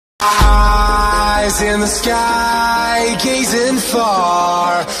Eyes in the sky, gazing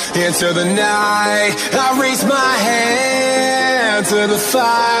far into the night. I raise my hand to the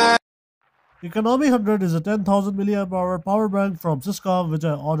fire. Economy 100 is a 10,000 mAh power bank from SYSKA, which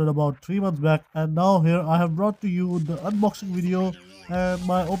I ordered about 3 months back, and now here I have brought to you the unboxing video and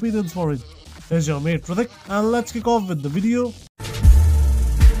my opinions for it. Here's your mate Ritik, and let's kick off with the video.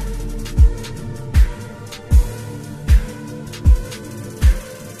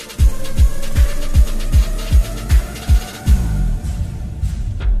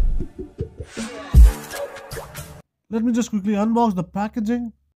 Let me just quickly unbox the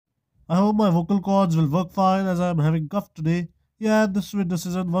packaging. I hope my vocal cords will work fine as I am having cough today. Yeah, this winter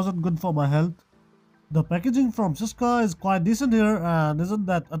season wasn't good for my health. The packaging from SYSKA is quite decent here and isn't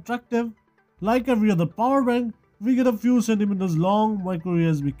that attractive. Like every other power bank, we get a few centimeters long micro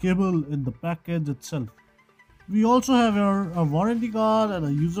USB cable in the package itself. We also have here a warranty card and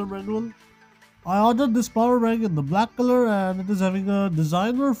a user manual. I ordered this power bank in the black color and it is having a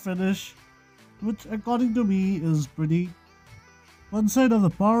designer finish, which according to me is pretty. One side of the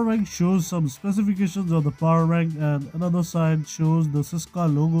power bank shows some specifications of the power bank and another side shows the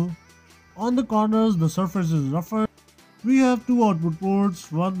SYSKA logo. On the corners the surface is rougher. We have two output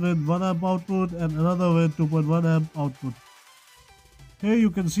ports, one with 1 amp output and another with 2.1 amp output. Here you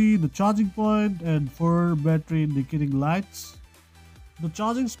can see the charging point and 4 battery indicating lights. The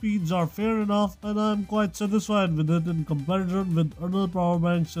charging speeds are fair enough and I am quite satisfied with it in comparison with other power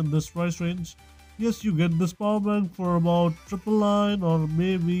banks in this price range. Yes, you get this power bank for about 999 or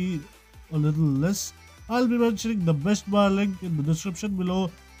maybe a little less. I'll be mentioning the Best Buy link in the description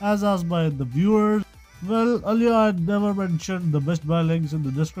below as asked by the viewers. Well, earlier I never mentioned the Best Buy links in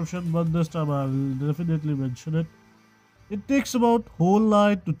the description, but this time I'll definitely mention it. It takes about whole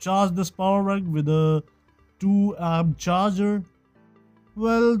night to charge this power bank with a 2 amp charger.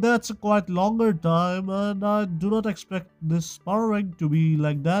 Well, that's a quite longer time and I do not expect this power bank to be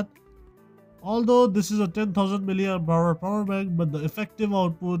like that. Although this is a 10,000 mAh power bank, but the effective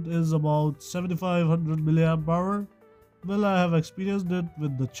output is about 7500 mAh. Well, I have experienced it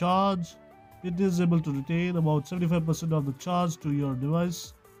with the charge. It is able to retain about 75% of the charge to your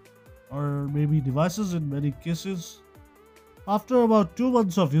device or maybe devices in many cases. After about 2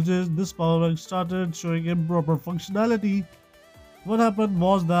 months of usage, this power bank started showing improper functionality. What happened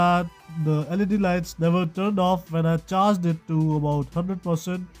was that the LED lights never turned off when I charged it to about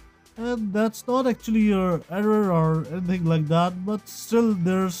 100%. And that's not actually your error or anything like that, but still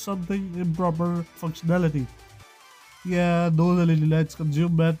there's something improper functionality. Yeah, those LED lights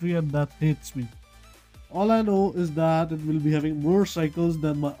consume battery and that hates me. All I know is that it will be having more cycles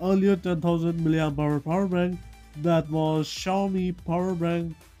than my earlier 10,000 mAh power bank that was Xiaomi power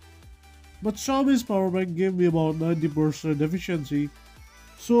bank. But Xiaomi's power bank gave me about 90% efficiency.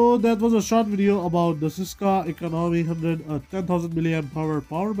 So that was a short video about the SYSKA Economy 100 10,000 mAh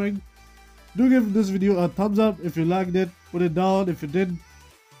power bank. Do give this video a thumbs up if you liked it, put it down if you didn't.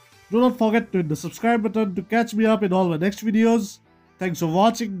 Do not forget to hit the subscribe button to catch me up in all my next videos. Thanks for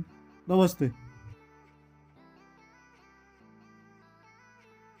watching. Namaste.